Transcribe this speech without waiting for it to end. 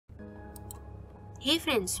हे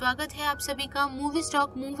friends, स्वागत है आप सभी का movie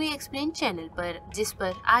stock movie explain channel पर, जिस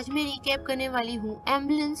पर आज मैं रिकैप करने वाली हूँ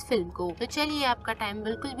एम्बुलेंस फिल्म को। तो चलिए आपका टाइम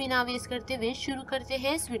बिल्कुल भी ना वेस्ट करते हुए शुरू करते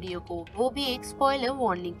हैं इस वीडियो को, वो भी एक स्पॉइलर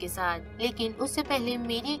वार्निंग के साथ। लेकिन उससे पहले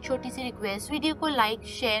मेरी एक छोटी सी रिक्वेस्ट, वीडियो को लाइक,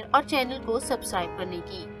 शेयर और चैनल को सब्सक्राइब करने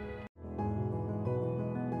की।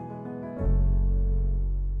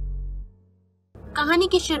 कहानी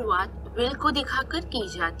की शुरुआत विल को दिखाकर की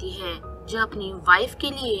जाती है, जो अपनी वाइफ के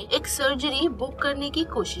लिए एक सर्जरी बुक करने की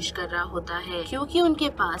कोशिश कर रहा होता है, क्योंकि उनके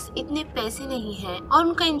पास इतने पैसे नहीं है और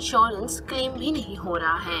उनका इंश्योरेंस क्लेम भी नहीं हो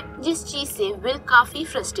रहा है, जिस चीज से विल काफी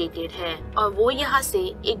फ्रस्ट्रेटेड है और वो यहाँ से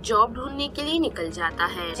एक जॉब ढूंढने के लिए निकल जाता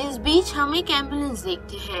है। जिस बीच हम एक एम्बुलेंस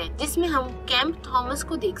देखते हैं, जिसमें हम कैंप थॉमस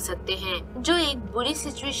को देख सकते हैं, जो एक बुरी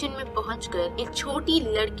सिचुएशन में पहुंचकर एक छोटी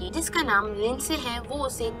लड़की जिसका नाम लिंसे है, वो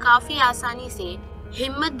उसे काफी आसानी से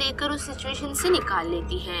हिम्मत देकर उस सिचुएशन से निकाल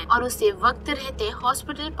लेती है और उसे वक्त रहते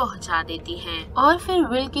हॉस्पिटल पहुंचा देती है। और फिर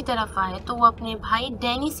विल की तरफ आए तो वो अपने भाई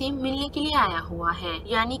डैनी से मिलने के लिए आया हुआ है,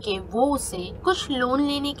 यानी कि वो उसे कुछ लोन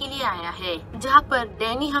लेने के लिए आया है, जहाँ पर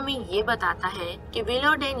डैनी हमें ये बताता है कि विल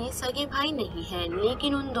और डैनी सगे भाई नहीं है,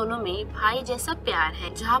 लेकिन उन दोनों में भाई जैसा प्यार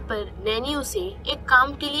है। जहाँ पर डैनी उसे एक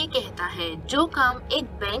काम के लिए कहता है, जो काम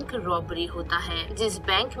एक बैंक रॉबरी होता है, जिस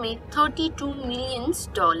बैंक में $32 मिलियन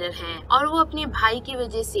है, और वो अपने भाई की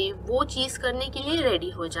वजह से वो चीज करने के लिए रेडी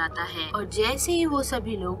हो जाता है। और जैसे ही वो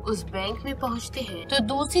सभी लोग उस बैंक में पहुंचते हैं, तो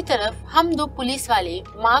दूसरी तरफ हम दो पुलिस वाले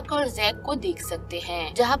मार्क और जैक को देख सकते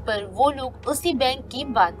हैं, जहां पर वो लोग उसी बैंक की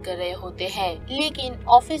बात कर रहे होते हैं। लेकिन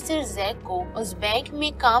ऑफिसर जैक को उस बैंक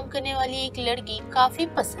में काम करने वाली एक लड़की काफी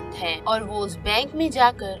पसंद है और वो उस बैंक में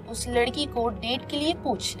जाकर उस लड़की को डेट के लिए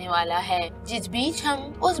पूछने वाला है। जिस बीच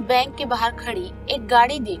हम उस बैंक के बाहर खड़ी एक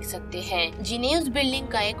गाड़ी देख सकते हैं, जिन्हें उस बिल्डिंग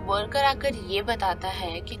का एक वर्कर आकर ये बताता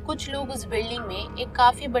है कि कुछ लोग उस बिल्डिंग में एक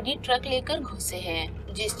काफी बड़ी ट्रक लेकर घुसे हैं।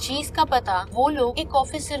 जिस चीज का पता वो लोग एक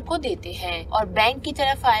ऑफिसर को देते हैं और बैंक की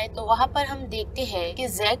तरफ आए तो वहाँ पर हम देखते हैं कि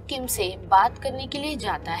जैक किम से बात करने के लिए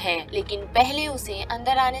जाता है, लेकिन पहले उसे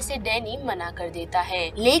अंदर आने से डैनी मना कर देता है।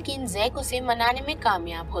 लेकिन जैक उसे मनाने में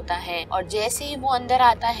कामयाब होता है और जैसे ही वो अंदर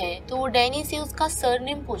आता है तो वो डैनी से उसका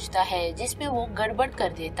सरनेम पूछता है, जिसमें वो गड़बड़ कर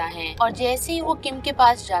देता है। और जैसे ही वो किम के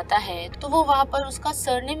पास जाता है तो वो वहाँ पर उसका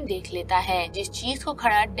सरनेम देख लेता है, जिस चीज को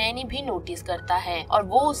खड़ा डैनी भी नोटिस करता है और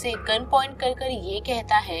वो उसे गन पॉइंट कर ये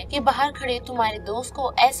कहता है कि बाहर खड़े तुम्हारे दोस्त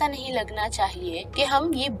को ऐसा नहीं लगना चाहिए कि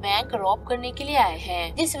हम ये बैंक रॉब करने के लिए आए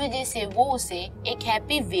हैं, जिस वजह से वो उसे एक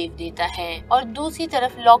हैप्पी वेव देता है। और दूसरी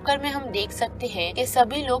तरफ लॉकर में हम देख सकते हैं कि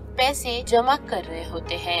सभी लोग पैसे जमा कर रहे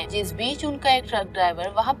होते हैं। जिस बीच उनका एक ट्रक ड्राइवर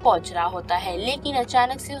वहाँ पहुँच रहा होता है, लेकिन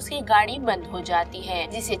अचानक से उसकी गाड़ी बंद हो जाती है,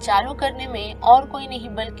 जिसे चालू करने में और कोई नहीं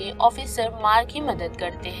बल्कि ऑफिसर मार्क ही मदद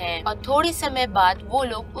करते हैं। और थोड़ी समय बाद वो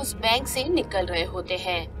लोग उस बैंक से निकल रहे होते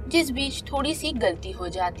हैं, जिस बीच थोड़ी सी गलती हो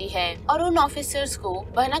जाती है और उन ऑफिसर्स को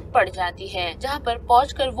भनक पड़ जाती है, जहाँ पर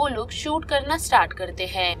पहुंचकर वो लोग शूट करना स्टार्ट करते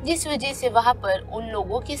हैं, जिस वजह से वहाँ पर उन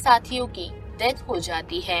लोगों के साथियों की डेथ हो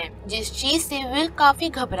जाती है। जिस चीज से विल काफी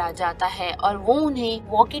घबरा जाता है और वो उन्हें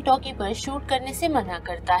वॉकी टॉकी पर शूट करने से मना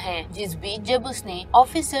करता है। जिस बीच जब उसने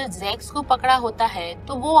ऑफिसर जैक्स को पकड़ा होता है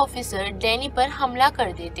तो वो ऑफिसर डैनी पर हमला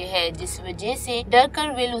कर देते हैं, जिस वजह से डर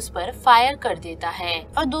कर विल उस पर फायर कर देता है।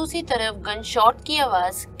 और दूसरी तरफ गन शॉट की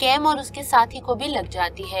आवाज कैम और उसके साथी को भी लग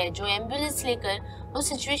जाती है, जो एम्बुलेंस लेकर उस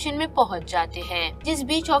सिचुएशन में पहुंच जाते हैं। जिस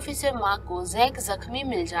बीच ऑफिसर मार्क को जैक जख्मी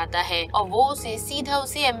मिल जाता है और वो उसे सीधा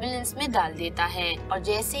उसे एम्बुलेंस में डाल देता है। और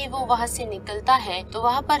जैसे ही वो वहाँ से निकलता है तो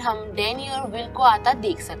वहाँ पर हम डैनी और विल को आता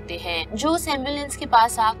देख सकते हैं, जो उस एम्बुलेंस के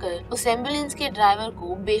पास आकर उस एम्बुलेंस के ड्राइवर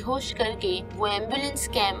को बेहोश करके वो एम्बुलेंस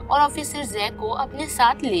कैम और ऑफिसर जैक को अपने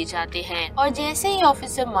साथ ले जाते हैं। और जैसे ही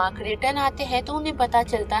ऑफिसर मार्क रिटर्न आते हैं तो उन्हें पता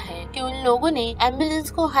चलता है कि उन लोगों ने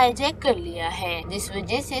एम्बुलेंस को हाईजैक कर लिया है, जिस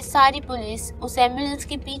वजह से सारी पुलिस उस एम्बुलेंस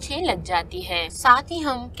के पीछे लग जाती है। साथ ही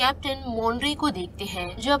हम कैप्टन मोनरी को देखते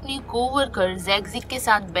हैं, जो अपनी कोवर्कर जैक के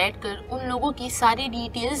साथ बैठकर उन लोगों की सारी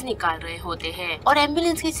डिटेल्स निकाल रहे होते हैं। और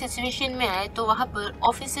एम्बुलेंस की सिचुएशन में आए तो वहाँ पर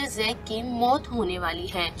ऑफिसर जैक की मौत होने वाली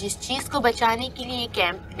है, जिस चीज को बचाने के लिए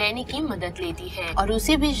कैंप डैनी की मदद लेती है। और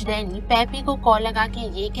उसी बीच डैनी पैपी को कॉल लगा के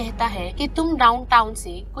ये कहता है कि तुम डाउनटाउन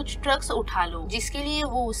से कुछ ट्रक्स उठा लो, जिसके लिए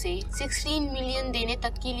वो उसे 16 मिलियन देने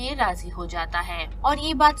तक के लिए राजी हो जाता है। और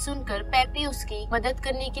ये बात सुनकर पैपी उसकी मदद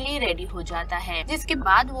करने के लिए रेडी हो जाता है, जिसके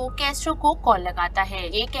बाद वो कैस्ट्रो को कॉल लगाता है,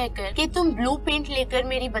 ये कहकर कि तुम ब्लू पेंट लेकर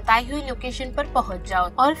मेरी बताई हुई लोकेशन पर पहुंच जाओ।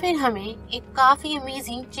 और फिर हमें एक काफी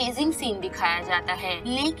अमेजिंग चेजिंग सीन दिखाया जाता है,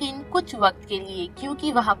 लेकिन कुछ वक्त के लिए,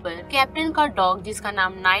 क्योंकि वहाँ पर कैप्टन का डॉग जिसका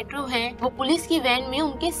नाम नाइट्रो है, वो पुलिस की वैन में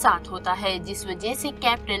उनके साथ होता है, जिस वजह से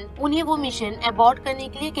कैप्टन उन्हें वो मिशन अबॉर्ट करने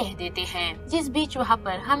के लिए कह देते हैं। जिस बीच वहाँ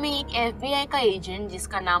पर हमें एक FBI का एजेंट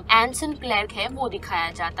जिसका नाम एंसन क्लर्क है वो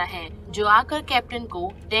दिखाया जाता है, जो आकर कैप्टन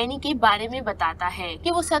को डैनी के बारे में बताता है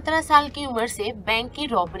कि वो 17 साल की उम्र से बैंक की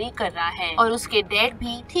रॉबरी कर रहा है और उसके डैड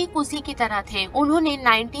भी ठीक उसी की तरह थे। उन्होंने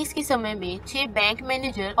 90s के समय में 6 बैंक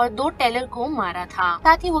मैनेजर और 2 टेलर को मारा था।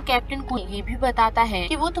 साथ ही वो कैप्टन को ये भी बताता है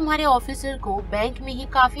कि वो तुम्हारे ऑफिसर को बैंक में ही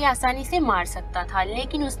काफी आसानी से मार सकता था,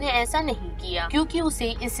 लेकिन उसने ऐसा नहीं किया क्योंकि उसे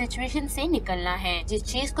इस सिचुएशन से निकलना है। जिस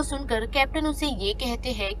चीज को सुनकर कैप्टन उसे ये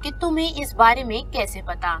कहते हैं कि तुम्हें इस बारे में कैसे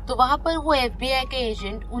पता। तो वहाँ पर वो FBI का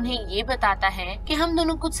एजेंट उन्हें ये बताता है कि हम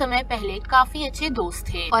दोनों कुछ समय पहले काफी अच्छे दोस्त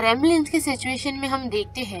थे। और एम्बुलेंस की सिचुएशन में हम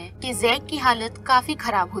देखते हैं कि जैक की हालत काफी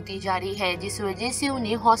खराब होती जा रही है, जिस वजह से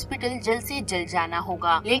उन्हें हॉस्पिटल जल्द से जल्द जाना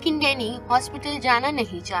होगा। लेकिन डैनी हॉस्पिटल जाना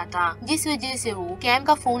नहीं चाहता, जिस वजह से वो कैम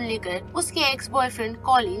का फोन लेकर उसके एक्स बॉयफ्रेंड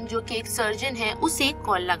कॉलिन, जो कि एक सर्जन है, उसे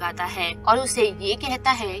कॉल लगाता है और उसे ये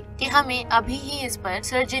कहता है कि हमें अभी ही इस पर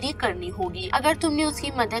सर्जरी करनी होगी। अगर तुमने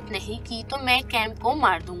उसकी मदद नहीं की तो मैं कैम को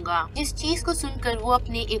मार दूंगा। जिस चीज को सुनकर वो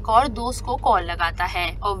अपने एक और दोस्त को कॉल लगाता है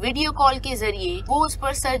और वीडियो कॉल के जरिए वो उस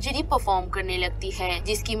पर सर्जरी परफॉर्म करने लगती है,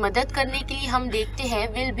 जिसकी मदद करने के लिए हम देखते हैं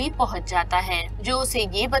विल भी पहुंच जाता है, जो उसे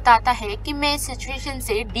ये बताता है कि मैं इस सिचुएशन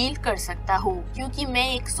से डील कर सकता हूँ क्योंकि मैं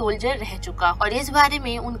एक सोल्जर रह चुका। और इस बारे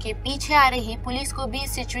में उनके पीछे आ रही पुलिस को भी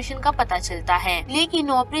इस सिचुएशन का पता चलता है, लेकिन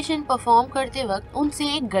ऑपरेशन परफॉर्म करते वक्त उनसे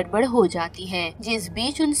एक गड़बड़ हो जाती है, जिस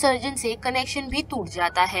बीच उन सर्जन से कनेक्शन भी टूट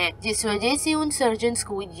जाता है, जिस वजह से उन सर्जन्स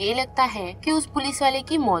को ये लगता है कि उस पुलिस वाले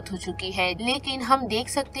की मौत हो चुकी है। लेकिन हम देख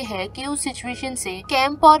सकते हैं कि उस सिचुएशन से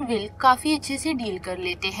कैम्प और विल काफी अच्छे से डील कर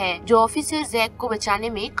लेते हैं, जो ऑफिसर जैक को बचाने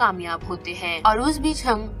में कामयाब होते हैं। और उस बीच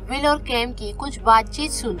हम विल और कैम्प की कुछ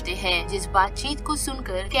बातचीत सुनते हैं, जिस बातचीत को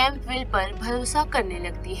सुनकर कैम्प विल पर भरोसा करने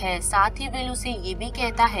लगती है। साथ ही विल उसे ये भी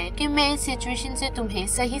कहता है कि मैं इस सिचुएशन से तुम्हें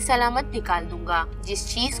सही सलामत निकाल दूंगा, जिस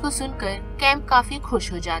चीज को सुनकर कैम्प काफी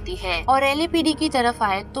खुश हो जाती है। और LAPD की तरफ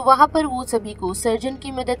आए तो वहाँ पर वो सभी को सर्जन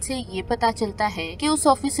की मदद से ये पता चलता है कि उस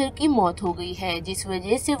ऑफिसर की मौत हो गई है, जिस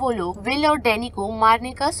वजह से वो लोग विल और डैनी को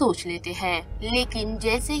मारने का सोच लेते हैं। लेकिन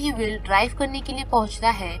जैसे ही विल ड्राइव करने के लिए पहुँचता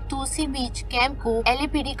है तो उसी बीच कैम्प को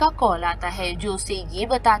LAPD का कॉल आता है, जो उसे ये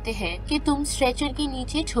बताते हैं कि तुम स्ट्रेचर के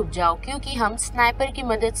नीचे छुप जाओ क्योंकि हम स्नाइपर की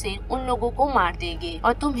मदद से उन लोगों को मार देंगे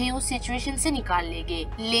और तुम्हें उस सिचुएशन से निकाल लेंगे।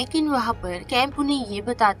 लेकिन वहाँ पर कैम्प उन्हें ये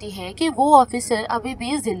बताती है कि वो ऑफिसर अभी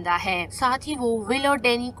भी जिंदा है। साथ ही वो विल और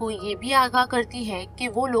डैनी को ये भी आगाह करती है कि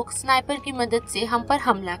वो लोग स्नाइपर की मदद से हम पर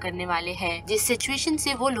हमला करने वाले हैं, जिस सिचुएशन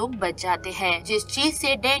से वो लोग बच जाते हैं, जिस चीज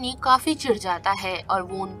से डैनी काफी चिढ़ जाता है और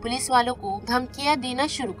वो उन पुलिस वालों को धमकियां देना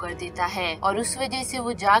शुरू कर देता है और उस वजह से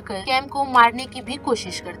वो जाकर कैम को मारने की भी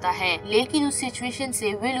कोशिश करता है। लेकिन उस सिचुएशन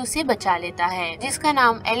से विल उसे बचा लेता है, जिसका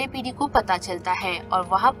नाम LAPD को पता चलता है और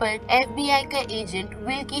वहाँ पर FBI का एजेंट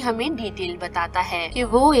विल की हमें डिटेल बताता है कि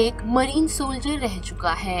वो एक मरीन सोल्जर रह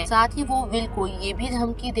चुका है। साथ ही वो विल को ये भी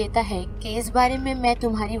धमकी देता है कि इस बारे में मैं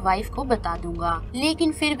तुम्हारी वाइफ को बता दूंगा।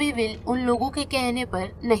 लेकिन फिर भी विल उन लोगों के कहने पर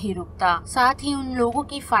नहीं रुकता। साथ ही उन लोगों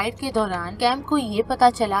की फाइट के दौरान कैम को ये पता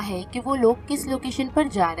चला है कि वो लोग किस लोकेशन पर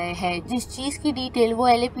जा रहे हैं, जिस चीज की डिटेल वो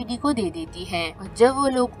LAPD को दे देती है। और जब वो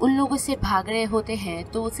लोग उन लोगों से भाग रहे होते हैं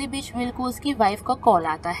तो उसी बीच विल को उसकी वाइफ का कॉल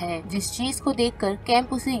आता है, जिस चीज को देखकर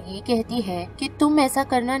कैम्प उसे ये कहती है कि तुम ऐसा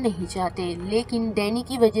करना नहीं चाहते, लेकिन डैनी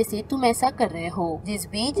की वजह से तुम ऐसा कर रहे हो। जिस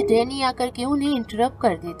बीच डैनी आकर के उन्हें इंटरप्ट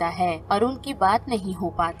कर देता है और उनकी बात नहीं हो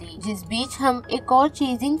पाती। जिस बीच हम एक और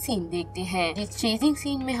चेजिंग सीन देखते हैं, जिस चेजिंग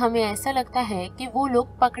सीन में हमें ऐसा लगता है कि वो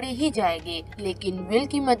लोग पकड़े ही जाएंगे, लेकिन विल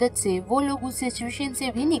की मदद से वो लोग उस सिचुएशन से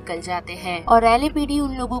भी निकल जाते हैं और LAPD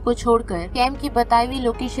उन लोगों को छोड़कर कैम्प की बताई हुई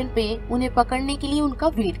लोकेशन पे उन्हें पकड़ने के लिए उनका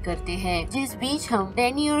वेट करते हैं। जिस बीच हम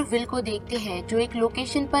डैनी और विल को देखते हैं जो एक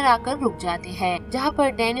लोकेशन पर आकर रुक जाते हैं, जहाँ पर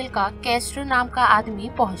डैनियल का कैस्ट्रो नाम का आदमी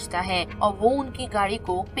पहुँचता है और वो उनकी गाड़ी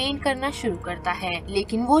को पेंट करना शुरू करता है,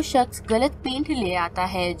 लेकिन वो शख्स गलत पेंट ले आता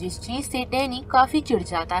है, जिस चीज से डैनी काफी चिढ़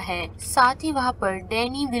जाता है। साथ ही वहाँ पर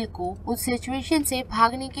डैनी विल को उस सिचुएशन से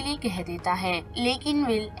भागने के लिए कह देता है, लेकिन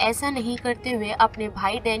विल ऐसा नहीं करते हुए अपने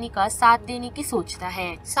भाई डैनी का साथ देने की सोचता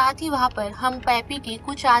है। साथ ही वहाँ पर हम पैपी के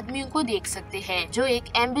कुछ आदमियों को देख सकते हैं जो एक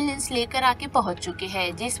एम्बुलेंस लेकर आके पहुँच चुके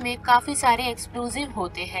हैं, जिसमें काफी सारे एक्सप्लोजिव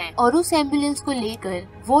होते हैं और उस एम्बुलेंस को लेकर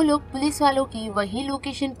वो लोग पुलिस वालों की वही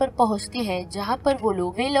लोकेशन पर पहुँचते हैं जहाँ पर वो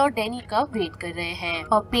लोग विल और डैनी का वेट कर रहे हैं।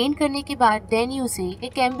 और पेंट करने के बाद डैनी उसे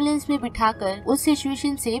एक एम्बुलेंस में बिठाकर उस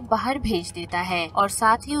सिचुएशन से बाहर भेज देता है और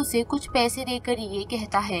साथ ही उसे कुछ पैसे देकर ये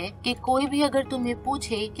कहता है कि कोई भी अगर तुम्हें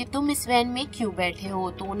पूछे कि तुम इस वैन में क्यों बैठे हो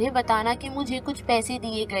तो उन्हें बताना कि मुझे कुछ पैसे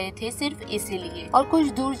दिए गए थे सिर्फ इसीलिए। और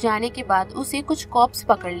कुछ दूर जाने के बाद उसे कुछ कॉप्स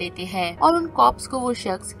पकड़ लेते हैं और उन कॉप्स को वो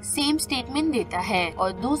शख्स सेम स्टेटमेंट देता है।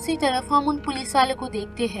 और दूसरी तरफ हम उन पुलिस वालों को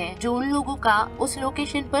देखते हैं जो उन लोगों का उस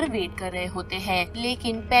लोकेशन पर वेट कर रहे होते हैं,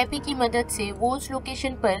 लेकिन पैपी की मदद से वो उस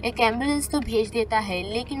लोकेशन पर एक एम्बुलेंस तो भेज देता है,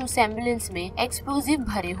 लेकिन उस एम्बुलेंस में एक्सप्लोजिव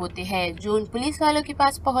भरे होते हैं जो उन पुलिस वालों के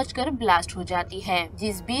पास पहुंचकर ब्लास्ट हो जाती है।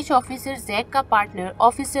 जिस बीच ऑफिसर जैक का पार्टनर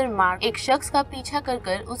ऑफिसर मार्क एक शख्स का पीछा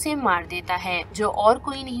कर उसे मार देता है, जो और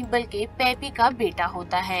कोई नहीं बल्कि पेपी का बेटा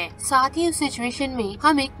होता है। साथ ही उस सिचुएशन में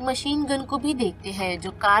हम एक मशीन गन को भी देखते हैं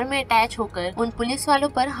जो कार में अटैच होकर उन पुलिस वालों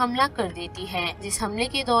पर हमला कर देती है, जिस हमले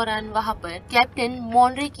के दौरान वहाँ पर कैप्टन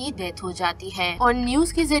मॉनरे की डेथ हो जाती है और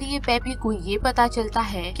न्यूज के जरिए पेपी को ये पता चलता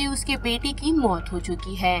है कि उसके बेटे की मौत हो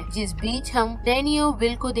चुकी है। जिस बीच हम डैनी और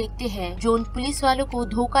विल को देखते हैं जो उन पुलिस वालों को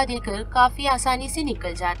धोखा देकर काफी आसानी से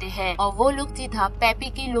निकल जाते हैं और वो लोग सीधा पेपी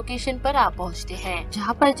की लोकेशन पर आ पहुँचते हैं,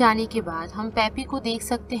 जहाँ पर जाने के बाद हम पेपी को देख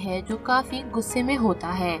सकते हैं जो काफी गुस्से में होता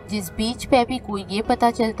है। जिस बीच पेपी को ये पता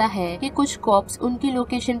चलता है कि कुछ कॉप्स उनकी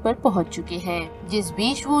लोकेशन पर पहुंच चुके हैं। जिस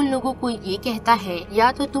बीच वो उन लोगों को ये कहता है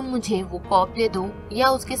या तो तुम मुझे वो कॉप दे दो या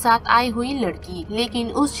उसके साथ आई हुई लड़की,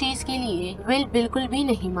 लेकिन उस चीज के लिए विल बिल्कुल भी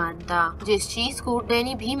नहीं मानता, जिस चीज को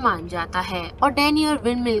डैनी भी मान जाता है और डैनी और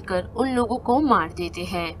विल मिलकर उन लोगों को मार देते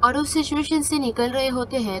हैं और उस सिचुएशन से निकल रहे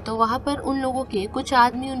होते हैं तो वहाँ पर उन लोगों के कुछ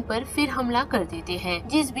आदमी उन पर फिर हमला कर देते हैं।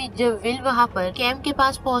 जिस बीच जब विल वहाँ पर कैंप के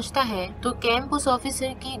पास पहुँचता है तो कैंप उस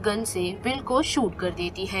ऑफिसर की गन से विल को शूट कर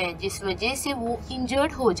देती है, जिस वजह से वो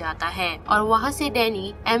इंजर्ड हो जाता है और वहाँ से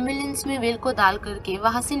डैनी एम्बुलेंस में विल को डाल करके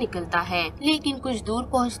वहाँ से निकलता है। लेकिन कुछ दूर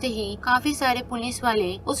पहुँचते ही काफी सारे पुलिस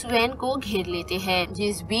वाले उस वैन को घेर लेते हैं,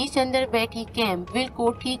 जिस बीच अंदर बैठी कैंप विल को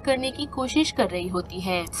ठीक करने की कोशिश कर रही होती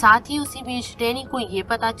है। साथ ही उसी बीच डैनी को ये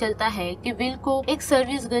पता चलता है कि विल को एक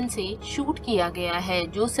सर्विस गन से शूट किया गया है,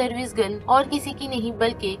 जो सर्विस गन और किसी की नहीं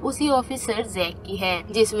बल्कि उसी ऑफिसर जैक की है,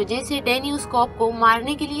 जिस वजह से डैनी उस कॉप को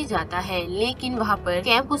मारने के लिए जाता है, लेकिन वहाँ पर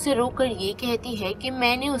कैंप उसे रोककर ये कहती है कि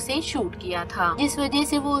मैंने उसे शूट किया था, जिस वजह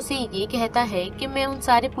से वो उसे ये कहता है कि मैं उन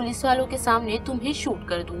सारे पुलिस वालों के सामने तुम्हें शूट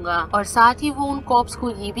कर दूंगा और साथ ही वो उन कॉप्स को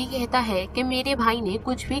ये भी कहता है कि मेरे भाई ने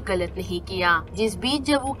कुछ भी गलत नहीं किया। जिस बीच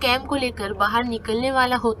जब वो कैंप को लेकर बाहर निकलने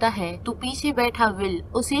वाला होता है तो पीछे बैठा विल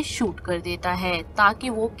उसे शूट कर देता है ताकि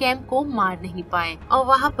वो कैंप को मार नहीं पाए और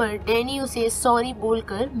वहाँ पर डैनी उसे सॉरी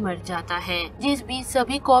बोलकर मर जाता है। जिस बीच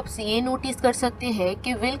सभी कॉप्स ये नोटिस कर सकते हैं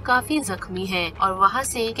कि विल काफी जख्मी है और वहाँ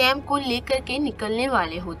से कैंप को लेकर के निकलने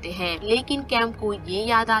वाले होते हैं, लेकिन कैंप को ये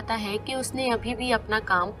याद आता है कि उसने अभी भी अपना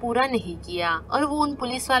काम पूरा नहीं किया और वो उन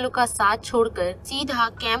पुलिस वालों का साथ छोड़कर सीधा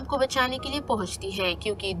कैंप को बचाने के लिए पहुँचती है,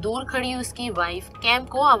 क्योंकि दूर खड़ी उसकी वाइफ कैंप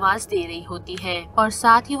को आवाज दे रही होती है और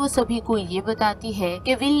साथ ही वो सभी को ये बताती है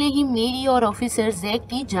कि विल ने ही मेरी और ऑफिसर जैक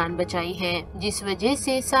की जान बचाई है, जिस वजह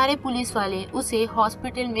से सारे पुलिस वाले उसे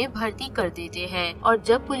हॉस्पिटल में भर्ती कर देते हैं। और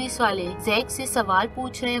जब पुलिस वाले जैक से सवाल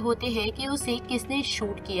पूछ रहे होते हैं कि उसे किसने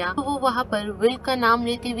शूट किया तो वो वहाँ पर विल का नाम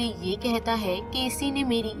लेते हुए ये कहता है कि इसी ने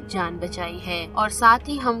मेरी जान बचाई है। और साथ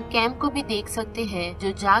ही हम कैंप को भी देख सकते हैं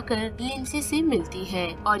जो जाकर लिंसी से मिलती है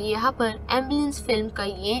और यहाँ पर एम्बुलेंस फिल्म का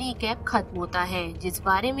ये रिकैप खत्म होता है। जिस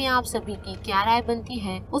बारे में आप सभी की क्या राय बनती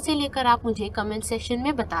है उसे लेकर आप मुझे कमेंट सेक्शन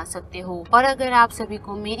में बता सकते हो और अगर आप सभी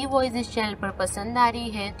को मेरी वॉइस इस चैनल पर पसंद आ रही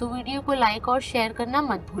है तो वीडियो को लाइक और शेयर करना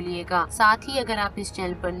मत भूलिएगा। साथ ही अगर आप इस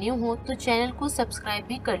चैनल पर न्यू हो तो चैनल को सब्सक्राइब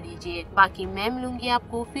भी कर लीजिए। बाकी मैं मिलूंगी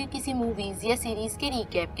आपको फिर किसी मूवीज या सीरीज के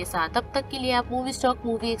रिकैप के साथ। तब तक के लिए आप movie stock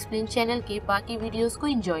movie explain channel के बाकी वीडियोस को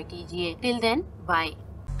एंजॉय कीजिए। Till then bye.